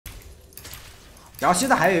然后现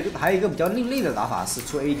在还有一个比较另类的打法是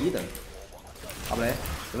出 AD 的，好不嘞？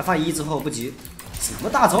给他放1之后不急，什么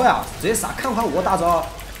大招呀？直接傻看看我大招，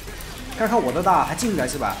看看我的大还进来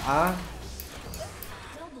是吧？啊！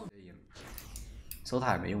守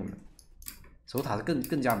塔也没用的，守塔是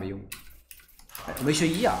更加没用。哎，没学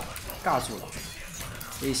一啊，尬住了。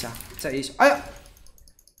A 一下，再 A 一下，哎呀！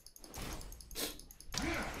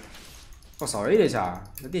我少 A 了一下，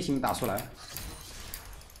那电信没打出来。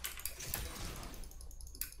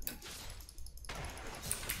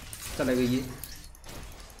再来个1，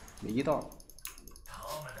没1到。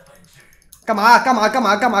干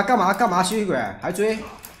嘛？吸血鬼还追？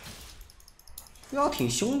哟，挺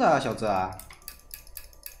凶的、啊、小子啊！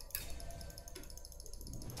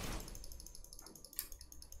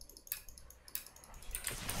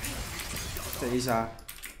这一下，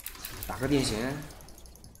打个电线，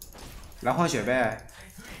来换血呗。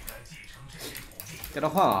给他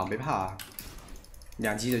换啊，没怕、啊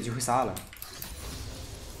，2级的就会杀了。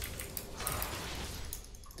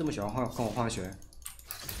这么喜欢跟我换血？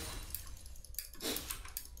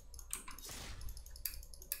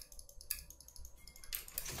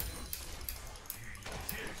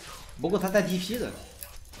不过他带 TP 的。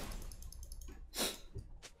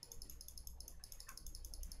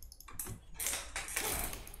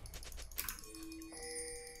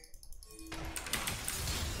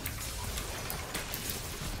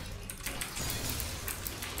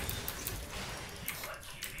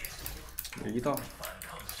没1到，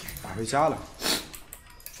打回家了。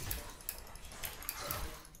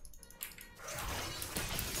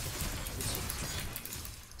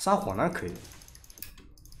杀火呢可以。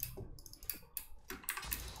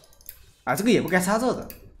啊，这个也不该插这的，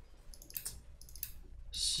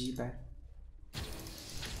西掰，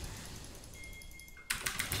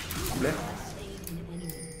来，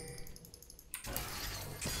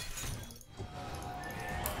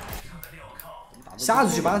下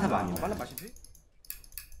次去帮他吧，你帮他把先推。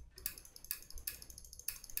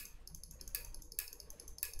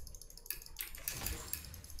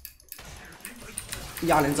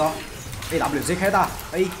压连招 ，AW 直接开大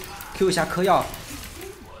 ，A，Q 一下嗑药。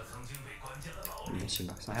行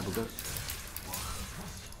吧，伤害不够，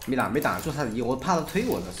没挡住他的1，我怕他推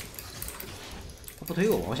我的，他不推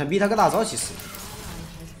我想逼他个大招，其实，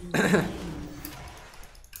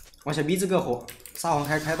我想逼这个沙皇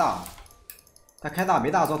开大，他开大没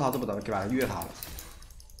大招，他这不得给把他越他了，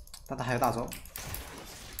但他还有大招，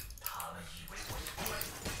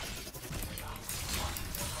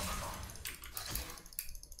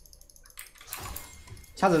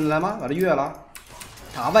下人来吗？把他越了，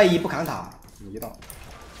塔外1不砍塔。没到，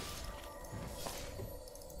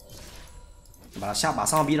把上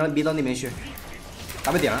方逼到那边去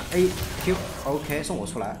 ，W 点了 A Q OK 送我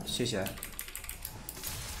出来，谢谢。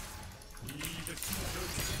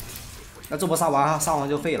那这波杀完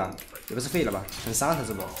就废了，也不是废了吧，很伤他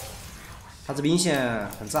这波，他这兵线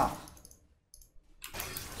很炸。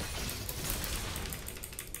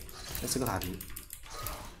这是个塔皮，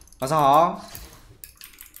晚上好。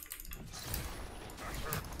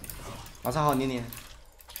晚上好，年年。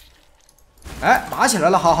哎，打起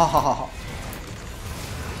来了，好，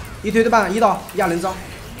一推对半，1到压人招，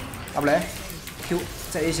打不来 ，Q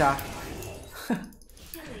再 A 一下，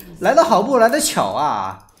来的好不来的巧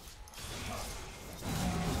啊！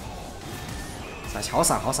好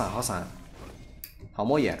闪，好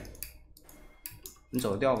摸眼，你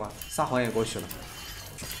走得掉吗？沙皇也过去了。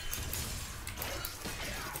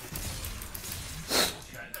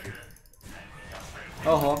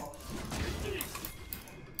哦吼。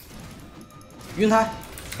晕他，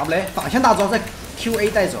打不雷，反向大招再 QA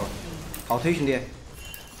带走，好推兄弟，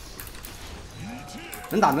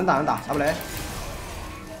能打，打不雷，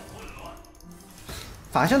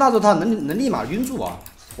反向大招他能立马晕住啊！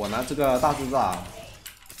我呢这个大柱子啊，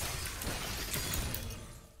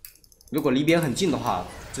如果离边很近的话，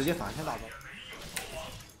直接反向大招，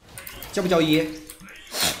交不交1？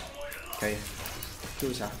可以，救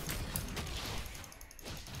一下，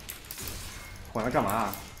管他干嘛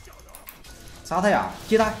啊？杀他呀！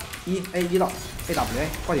接他1 到 AW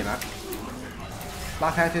挂点了，拉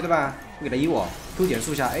开推对吧？你给他我 Q 点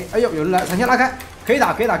数一下，哎呦有人来，闪现拉开，可以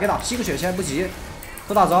打，吸个血先不急，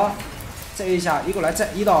不大招，再 A 一下，一过来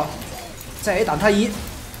再1到，再 A 挡他1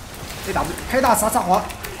 ，AW 开大杀沙皇，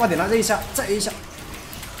挂点了这一下，再 A 一下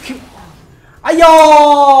Q， 哎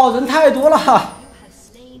呦人太多了，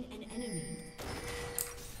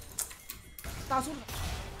大叔。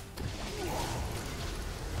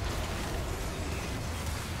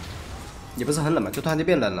也不是很冷嘛，就突然就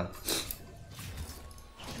变冷了。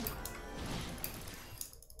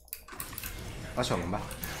打小龙吧。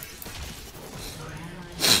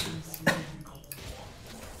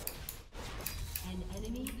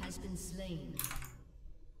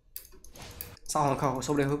沙皇靠后，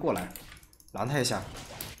说不定会过来，拦他一下。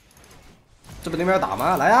这不对面要打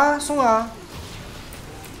吗？来啊，送啊！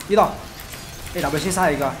一刀 ，AW 先杀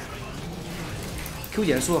一个 ，Q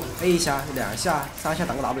减速 ，A 一下、2下、3下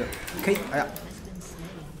挡个 W，K， 哎呀，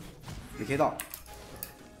没 K 到。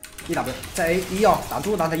1W 再 A 1哦，挡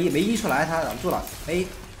住，挡他没1出来，他挡住了 A，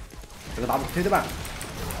 这个 W 推对半，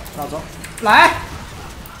那走，来，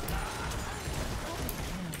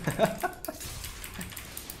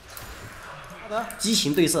好的，激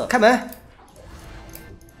情对射，开门，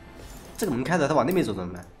这个门开着，他往那边走怎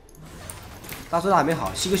么办？大叔还没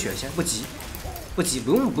好，吸个血先，不急，不急，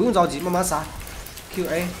不用着急，慢慢杀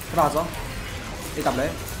 ，QA 不打着 ，AW，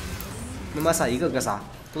 慢慢杀，一个个杀，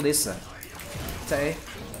都得死，再 A。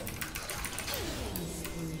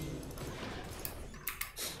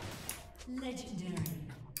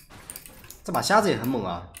这把瞎子也很猛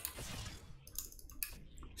啊！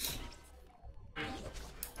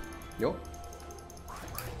哟，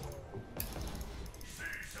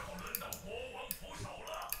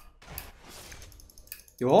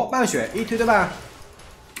哟，半血一推对半，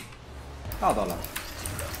大到了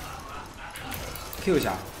 ，Q 一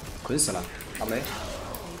下，捆死了，打不雷。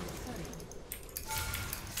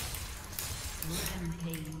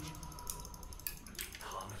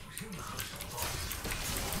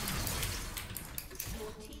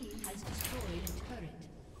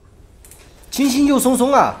轻轻又松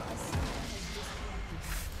松啊！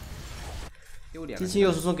轻轻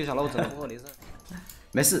又松松给小老虎整了不合雷声。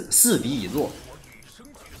没事，4比已弱。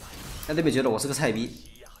那对面觉得我是个菜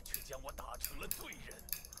逼，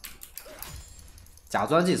假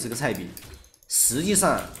装自己是个菜逼，实际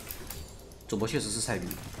上主播确实是菜逼。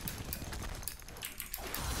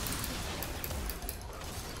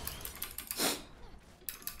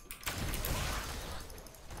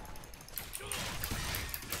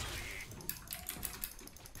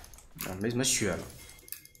没什么血了。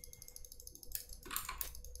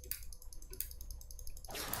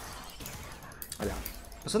哎呀，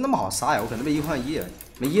不是那么好杀呀！我可能被1换1，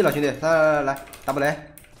没1了，兄弟，来，打不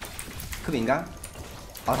雷，嗑饼干，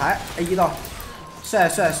好抬 ，A1刀，帅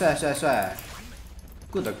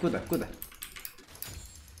，good，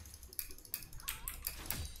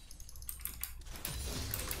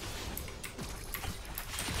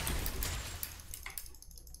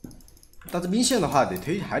但是兵线的话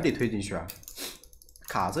还得推进去啊，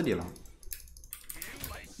卡这里了。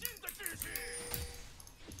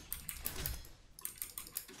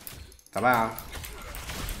咋办啊？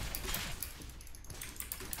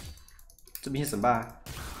这兵线怎么办？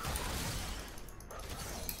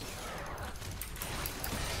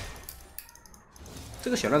这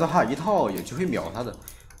个小亮的话一套有机会秒他的，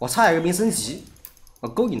我差一个兵升级，我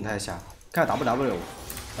勾引他一下，看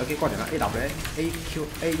W。OK， 挂点了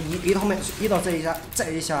AW，AQ，A1 A 到后面1到这一下，再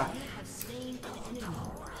一下，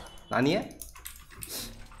拿捏，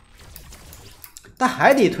但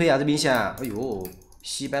还得推啊这兵线，哎呦，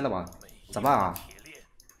西掰了吧？咋办啊？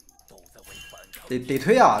得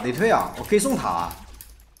推啊，我可以送塔，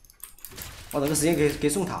我等个时间给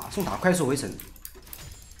送塔快速回城，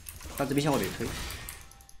但这兵线我得推。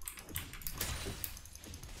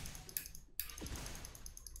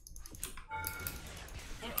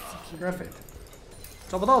Perfect，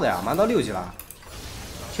 抓不到的呀，忙到6级了，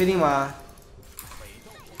确定吗？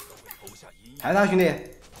抬他兄弟，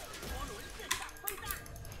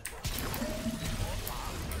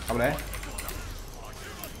打不雷，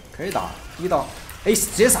可以打1刀 ，A 直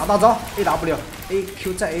接傻大招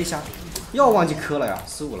 ，AW，AQ 再 A 一下，又忘记磕了呀，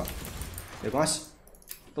失误了，没关系，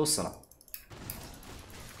都死了，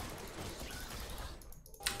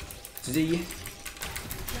直接1，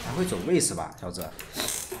还会走位是吧，小子？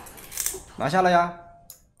拿下了呀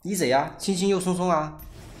 ，easy 呀，轻轻又松松啊！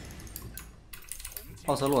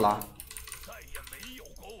炮车洛拉，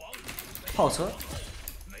炮车，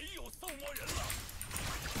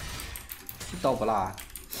一刀不落。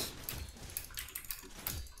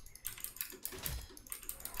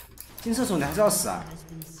金射手你还是要死啊！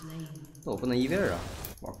那我不能1v2啊！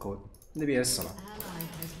我靠，那边也死了。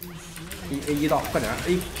A1刀，快点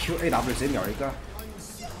 ！AQAW 直接秒一个。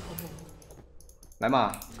来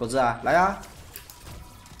嘛，狗子啊，来呀，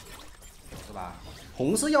是吧？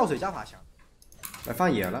红色药水加法强，来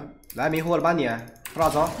放野了，来明火了帮你，不打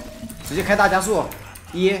招，直接开大加速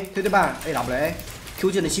，1推对半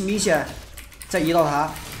AWA，Q 技能新兵线，再移到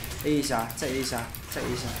他 ，A 一下，再 A 一下，再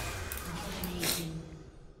A 一下，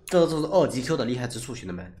这就是2级 Q 的厉害之处，兄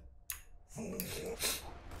弟们。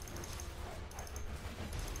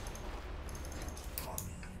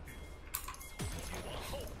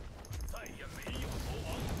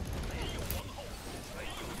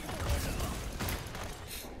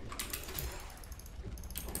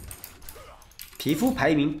皮肤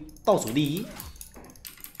排名倒数第一，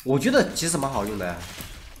我觉得其实蛮好用的。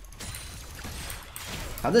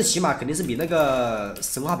反正起码肯定是比那个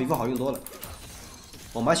神话皮肤好用多了。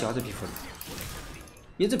我蛮喜欢这皮肤的，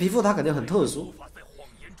因为这皮肤它肯定很特殊，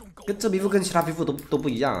跟这皮肤跟其他皮肤都不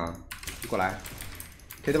一样啊。你过来，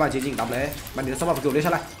推对吧？接近 W， 把你的双 buff 给我留下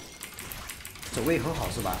来。走位很好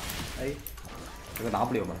是吧？哎，这个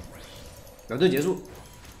W 嘛，两队结束。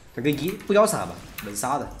这个1不要闪吧，能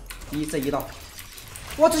杀的。这一刀，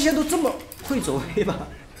哇，这些都这么会走位吧？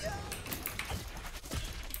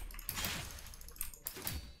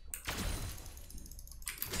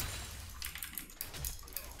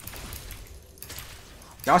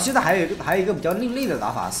然后现在还有一个比较另类的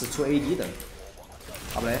打法是出 AD 的，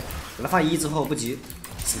好不嘞？给他放1之后不急，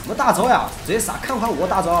什么大招呀？直接傻看看我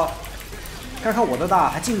大招，看看我的大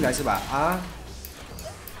还进来是吧？啊！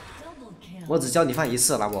我只教你放1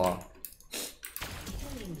次，老伯。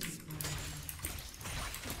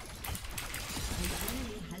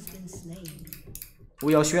巫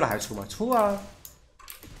妖削了还出吗？出啊！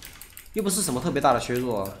又不是什么特别大的削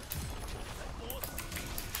弱。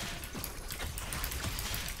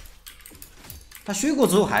他削过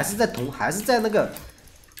之后还是在那个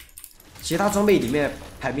其他装备里面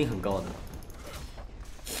排名很高的。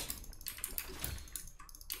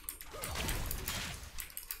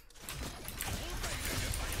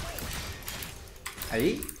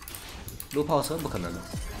哎，撸炮车不可能的，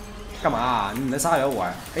干嘛啊？你能杀了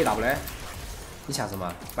我？AW， 你想什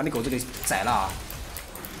么？把你狗子给宰了啊！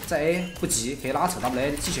再 A 不急，可以拉扯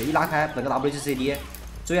W， 气血一拉开，本个 W 就是 CD，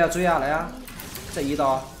 追啊追啊，来啊！再1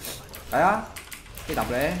刀，来啊！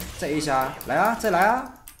 AW， 再 A 一下，来啊，再来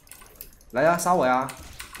啊，来呀，杀我呀！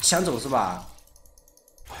想走是吧？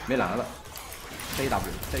没蓝了，再 AW，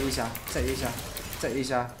 再 A 一下，再 A 一下，再 A 一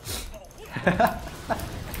下，哈哈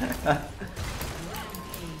哈哈。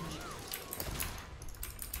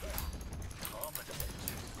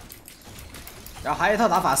然后还有一套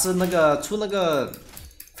打法是那个出那个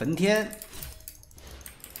焚天，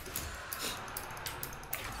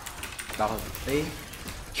然后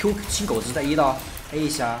A。Q 清狗子再1刀 A 一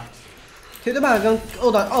下，推对半跟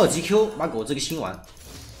2级 Q 把狗子给清完，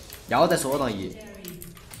然后再说2档1。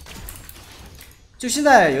就现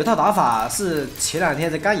在有一套打法是前2天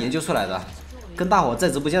才刚研究出来的，跟大伙在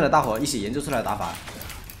直播间的大伙一起研究出来的打法，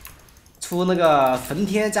出那个焚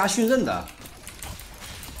天加迅刃的。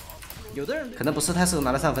有的人可能不是太适合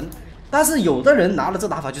拿来上分，但是有的人拿了这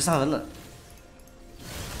打法就上分了。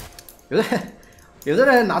有的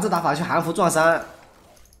人拿这打法去韩服撞3。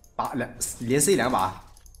连 C 2把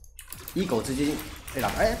，1狗子接近 A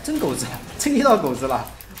了，哎，真狗子，真遇到狗子了。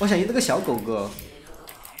我想赢这个小狗哥。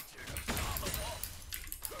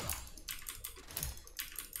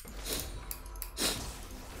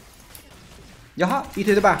呀哈，一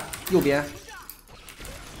推对半，右边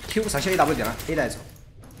Q 上下 AW 点了 ，A 带走，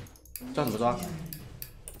抓什么抓？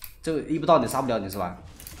这个1不到你杀不了你是吧？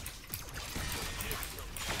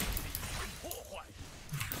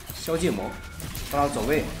消戒魔，帮他走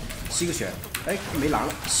位。吸个血，哎，没蓝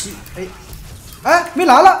了，吸，哎，没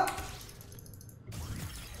蓝了，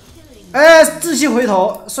哎，自信回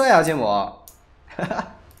头，帅啊，剑魔，哈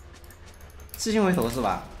哈，自信回头是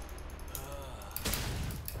吧？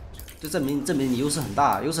就证明你优势很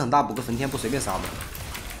大，补个焚天不随便杀吗？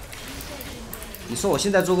你说我现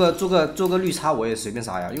在做个绿叉我也随便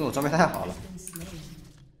杀呀，因为我装备太好了。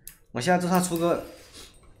我现在就算出个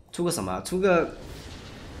什么，出个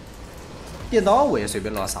电刀我也随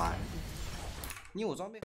便乱杀呀，因为我装备。